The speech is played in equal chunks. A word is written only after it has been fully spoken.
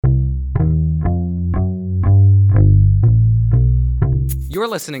You're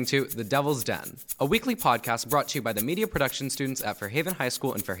listening to The Devil's Den, a weekly podcast brought to you by the media production students at Fairhaven High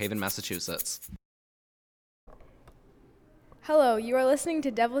School in Fairhaven, Massachusetts. Hello, you are listening to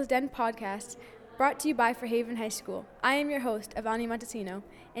Devil's Den podcast, brought to you by Fairhaven High School. I am your host, Avani,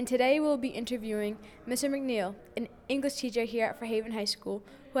 and today we'll be interviewing Mr. McNeil, an English teacher here at Fairhaven High School,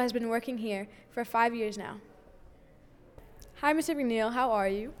 who has been working here for 5 years now. Hi, Mr. McNeil, how are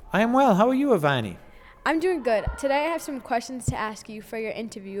you? I am well. How are you, Avani? I'm doing good. Today I have some questions to ask you for your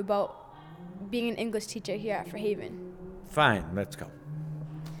interview about being an English teacher here at Fairhaven. Fine, let's go.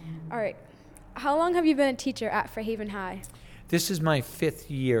 All right. How long have you been a teacher at Fairhaven High? This is my 5th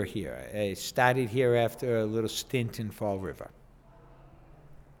year here. I started here after a little stint in Fall River.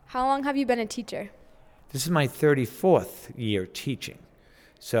 How long have you been a teacher? This is my 34th year teaching.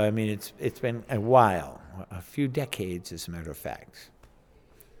 So, it's been a while, a few decades, as a matter of fact.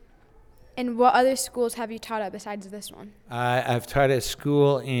 And what other schools have you taught at besides this one? I've taught at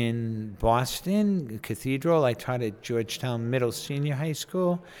school in Boston, Cathedral. I taught at Georgetown Middle Senior High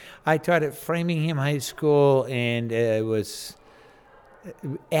School. I taught at Framingham High School, and was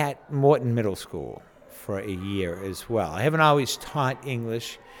at Morton Middle School for a year as well. I haven't always taught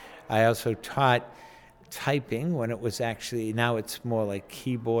English. I also taught typing when it was actually, now it's more like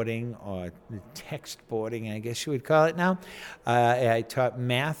keyboarding or text boarding, I guess you would call it now. I taught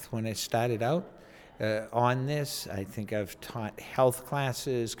math when I started out on this. I think I've taught health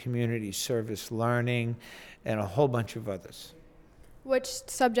classes, community service learning, and a whole bunch of others. Which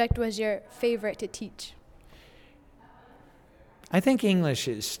subject was your favorite to teach? I think English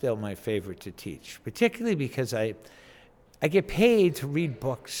is still my favorite to teach, particularly because I get paid to read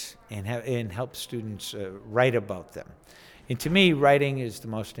books and help students write about them. And to me, writing is the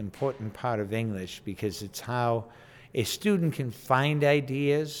most important part of English because it's how a student can find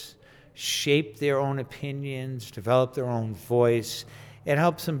ideas, shape their own opinions, develop their own voice. It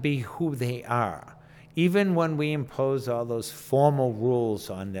helps them be who they are. Even when we impose all those formal rules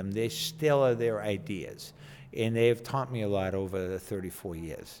on them, they still are their ideas. And they have taught me a lot over the 34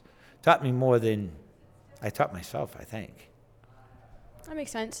 years. Taught me more than I taught myself, I think. That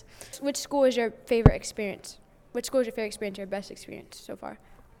makes sense. Which school is your favorite experience? Which school is your favorite experience, your best experience so far?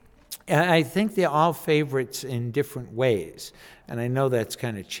 I think they're all favorites in different ways, and I know that's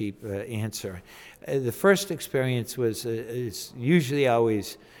kind of cheap answer. The first experience is usually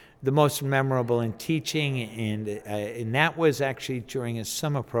always the most memorable in teaching, and that was actually during a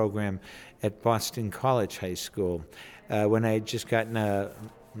summer program at Boston College High School when I had just gotten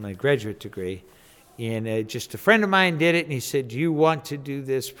my graduate degree. And just a friend of mine did it, and he said, do you want to do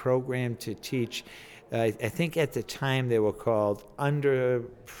this program to teach? I think at the time they were called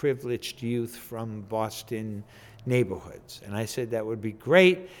underprivileged youth from Boston neighborhoods. And I said that would be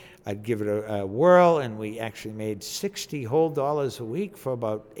great. I'd give it a whirl, and we actually made $60 whole a week for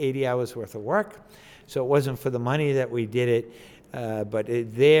about 80 hours worth of work. So it wasn't for the money that we did it. But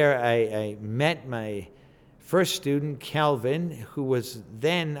there I met my first student, Calvin, who was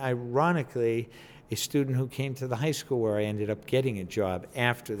then, ironically, a student who came to the high school where I ended up getting a job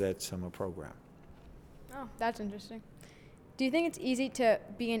after that summer program. Oh, that's interesting. Do you think it's easy to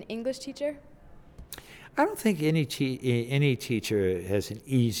be an English teacher? I don't think any teacher has an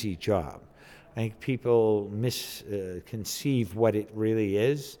easy job. I think people misconceive what it really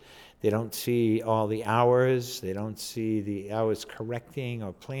is. They don't see all the hours. They don't see the hours correcting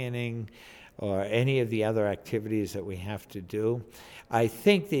or planning or any of the other activities that we have to do. I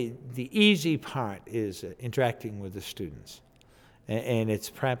think the easy part is interacting with the students, and it's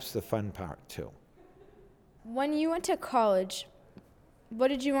perhaps the fun part too. When you went to college, what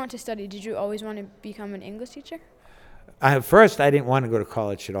did you want to study? Did you always want to become an English teacher? At first, I didn't want to go to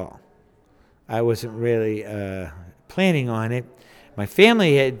college at all. I wasn't really planning on it. My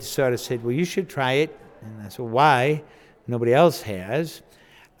family had sort of said, well, you should try it. And I said, why? Nobody else has.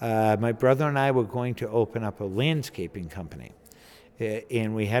 My brother and I were going to open up a landscaping company.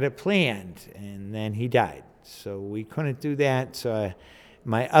 And we had it planned, and then he died. So we couldn't do that. So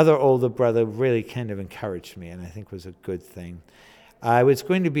my other older brother really kind of encouraged me, and I think was a good thing. I was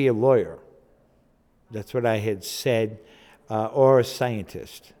going to be a lawyer. That's what I had said, or a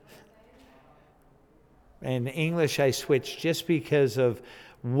scientist. In English, I switched just because of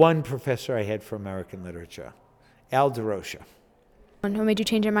one professor I had for American literature, Al DeRocha. And who made you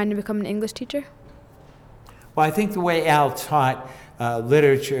change your mind to become an English teacher? Well, I think the way Al taught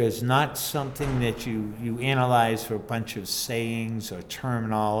literature is not something that you analyze for a bunch of sayings or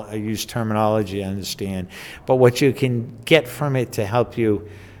use terminology, I understand, but what you can get from it to help you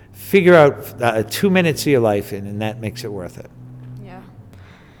figure out 2 minutes of your life, and that makes it worth it. Yeah.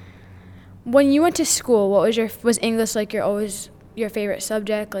 When you went to school, what was English like your always your favorite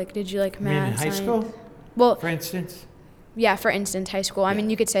subject? Like, did you like You mean math, in high science? school, Well, for instance? yeah, for instance, high school. I mean,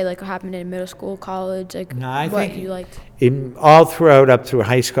 you could say like what happened in middle school, college, like No, I what think you liked. all throughout up through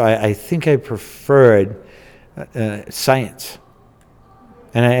high school, I think I preferred science.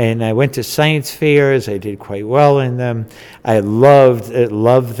 And I went to science fairs. I did quite well in them. I loved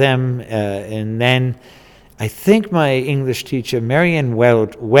them. And then I think my English teacher, Marian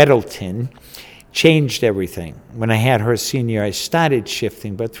Weddleton, changed everything. When I had her senior, I started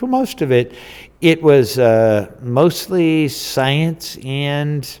shifting. But through most of it, it was mostly science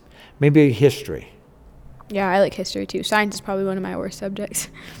and maybe history. Yeah, I like history too. Science is probably one of my worst subjects.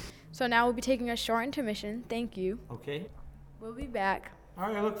 So now we'll be taking a short intermission. Thank you. Okay. We'll be back. All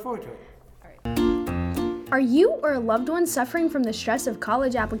right, I look forward to it. Are you or a loved one suffering from the stress of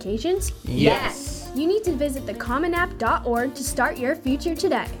college applications? Yes. You need to visit thecommonapp.org to start your future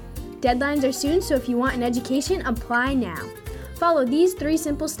today. Deadlines are soon, so if you want an education, apply now. Follow these 3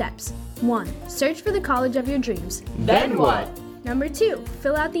 simple steps. 1. Search for the college of your dreams. Then what? Number 2.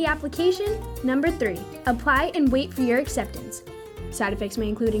 Fill out the application. Number 3. Apply and wait for your acceptance. Side effects may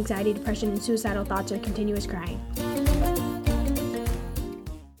include anxiety, depression, and suicidal thoughts or continuous crying.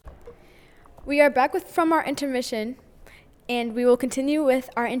 We are back from our intermission, and we will continue with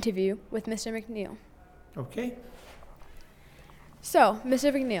our interview with Mr. McNeil. Okay. So,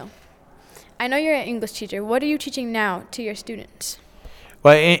 Mr. McNeil, I know you're an English teacher. What are you teaching now to your students?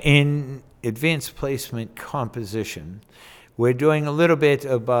 Well, in advanced placement composition, we're doing a little bit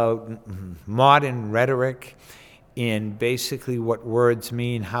about modern rhetoric and basically what words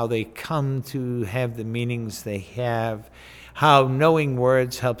mean, how they come to have the meanings they have, how knowing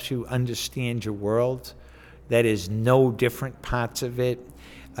words helps you understand your world. That is, know different parts of it.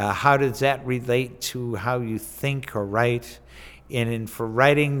 How does that relate to how you think or write? And for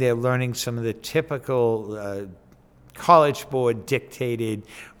writing, they're learning some of the typical College Board dictated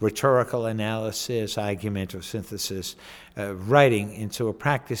rhetorical analysis, argument, or synthesis writing. And so we're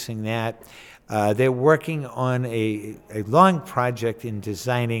practicing that. They're working on a long project in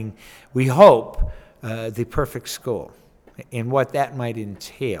designing, we hope, the perfect school and what that might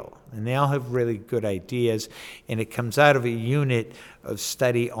entail. And they all have really good ideas, and it comes out of a unit of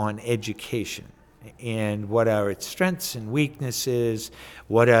study on education and what are its strengths and weaknesses,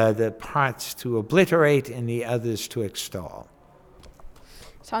 what are the parts to obliterate and the others to extol.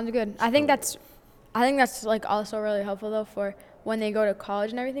 Sounds good. I think that's like also really helpful though for when they go to college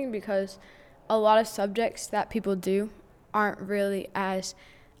and everything, because a lot of subjects that people do aren't really as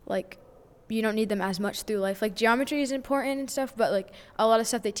like, you don't need them as much through life. Like geometry is important and stuff, but like a lot of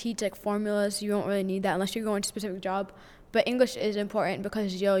stuff they teach, like formulas, you don't really need that unless you're going to a specific job. But English is important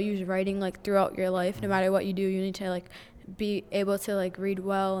because you'll use writing like throughout your life. No matter what you do, you need to like be able to like read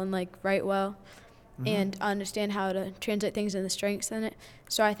well and like write well, and understand how to translate things and the strengths in it.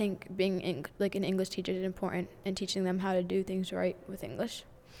 So I think being like an English teacher is important and teaching them how to do things right with English.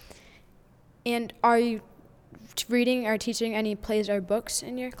 And are you reading or teaching any plays or books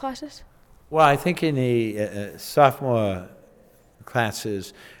in your classes? Well, I think in the sophomore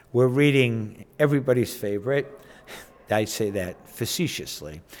classes, we're reading everybody's favorite, I say that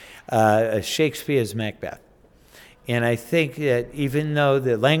facetiously, Shakespeare's Macbeth. And I think that even though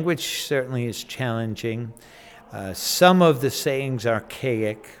the language certainly is challenging, some of the sayings are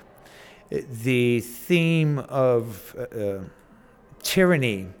archaic, the theme of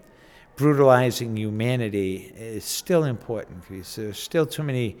tyranny brutalizing humanity is still important, because there's still too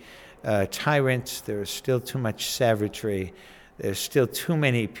many tyrants, there's still too much savagery, there's still too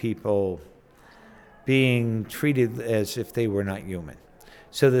many people being treated as if they were not human.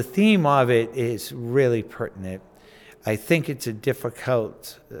 So the theme of it is really pertinent. I think it's a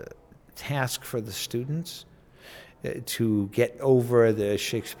difficult task for the students to get over the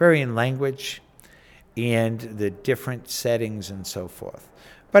Shakespearean language and the different settings and so forth.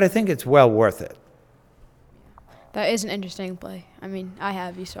 But I think it's well worth it. That is an interesting play. I mean, I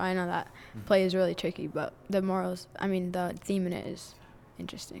have you, so I know that play is really tricky, but the theme in it is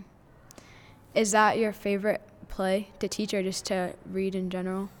interesting. Is that your favorite play to teach or just to read in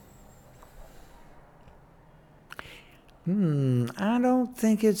general? I don't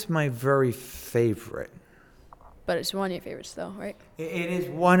think it's my very favorite. But it's one of your favorites, though, right? It is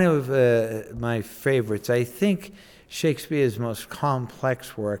one of my favorites. I think Shakespeare's most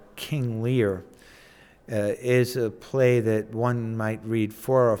complex work, King Lear, is a play that one might read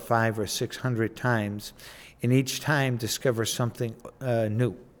 400 or 500 or 600 times, and each time discover something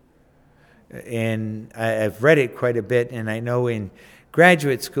new. And I've read it quite a bit, and I know in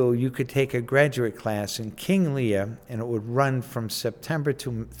graduate school you could take a graduate class in King Lear, and it would run from September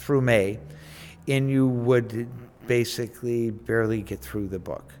through May, and you would basically barely get through the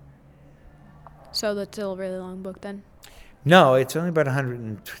book. So that's still a really long book then? No, it's only about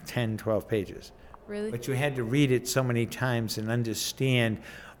 110, 12 pages. Really? But you had to read it so many times and understand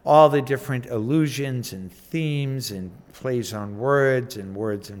all the different allusions and themes and plays on words and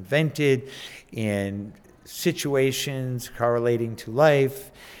words invented and situations correlating to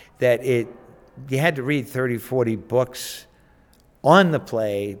life, that you had to read 30, 40 books on the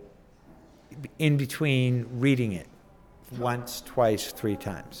play in between reading it once, twice, 3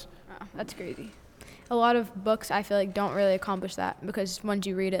 times. Oh, that's crazy. A lot of books I feel like don't really accomplish that, because once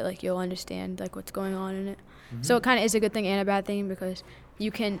you read it, like, you'll understand like what's going on in it. Mm-hmm. So it kind of is a good thing and a bad thing, because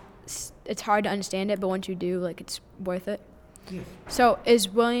it's hard to understand it, but once you do, like, it's worth it. Yeah. So is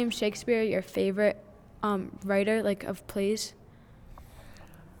William Shakespeare your favorite writer, like, of plays?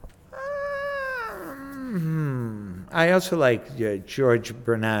 I also like George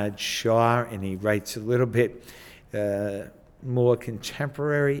Bernard Shaw, and he writes a little bit more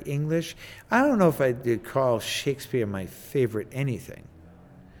contemporary English. I don't know if I'd call Shakespeare my favorite anything.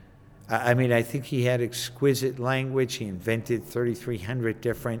 I mean, I think he had exquisite language. He invented 3,300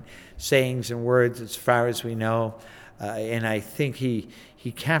 different sayings and words as far as we know. And I think he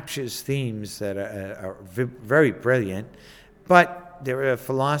captures themes that are very brilliant. But there are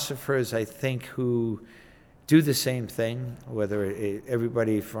philosophers, I think, who do the same thing, whether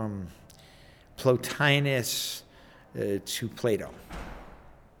everybody from Plotinus to Plato.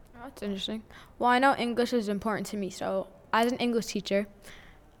 Oh, that's interesting. Well, I know English is important to me, so as an English teacher,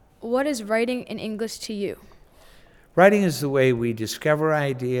 what is writing in English to you? Writing is the way we discover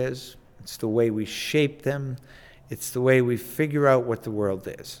ideas. It's the way we shape them. It's the way we figure out what the world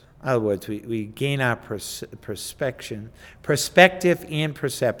is. In other words, we gain our perspective and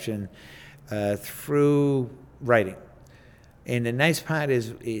perception through writing. And the nice part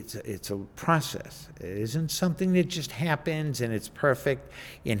is it's a process. It isn't something that just happens and it's perfect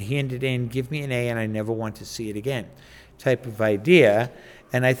and hand it in, give me an A and I never want to see it again type of idea.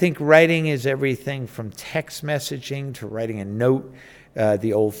 And I think writing is everything from text messaging to writing a note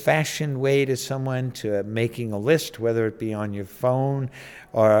the old-fashioned way to someone, to making a list, whether it be on your phone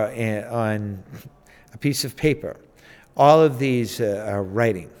or on a piece of paper. All of these are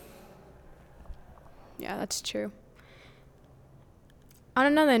writing. Yeah, that's true. On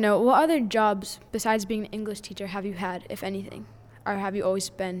another note, what other jobs besides being an English teacher have you had, if anything? Or have you always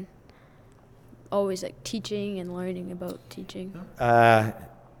been like teaching and learning about teaching?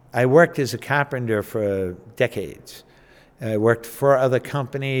 I worked as a carpenter for decades. I worked for other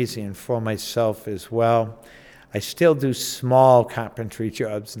companies and for myself as well. I still do small carpentry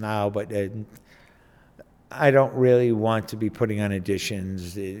jobs now, but I don't really want to be putting on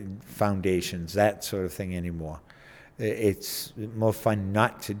additions, foundations, that sort of thing anymore. It's more fun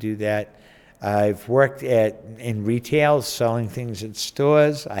not to do that. I've worked in retail, selling things at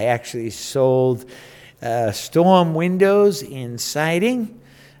stores. I actually sold storm windows and siding,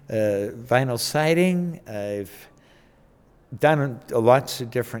 vinyl siding. I've done lots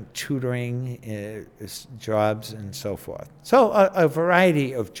of different tutoring jobs and so forth. So a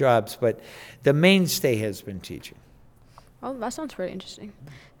variety of jobs, but the mainstay has been teaching. Well, that sounds pretty interesting.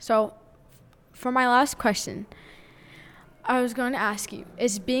 So for my last question, I was going to ask you,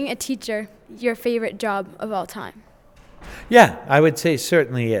 is being a teacher your favorite job of all time? Yeah, I would say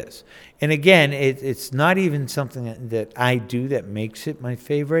certainly is. And again, it's not even something that I do that makes it my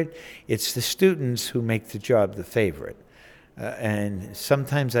favorite. It's the students who make the job the favorite. And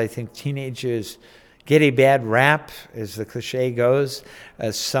sometimes I think teenagers get a bad rap, as the cliche goes.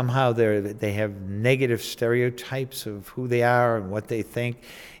 Somehow they have negative stereotypes of who they are and what they think.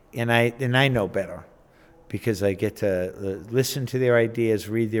 And I know better, because I get to listen to their ideas,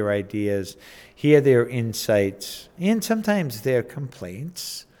 read their ideas, hear their insights, and sometimes their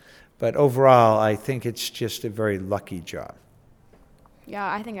complaints. But overall, I think it's just a very lucky job.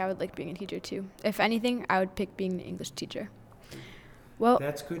 Yeah, I think I would like being a teacher too. If anything, I would pick being an English teacher. Well,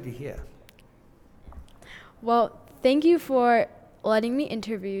 that's good to hear. Well, thank you for letting me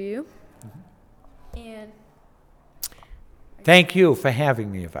interview you. Mm-hmm. And thank you for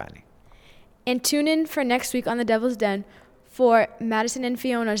having me, Avani. And tune in for next week on The Devil's Den for Madison and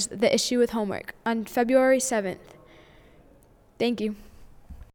Fiona's The Issue with Homework on February 7th. Thank you.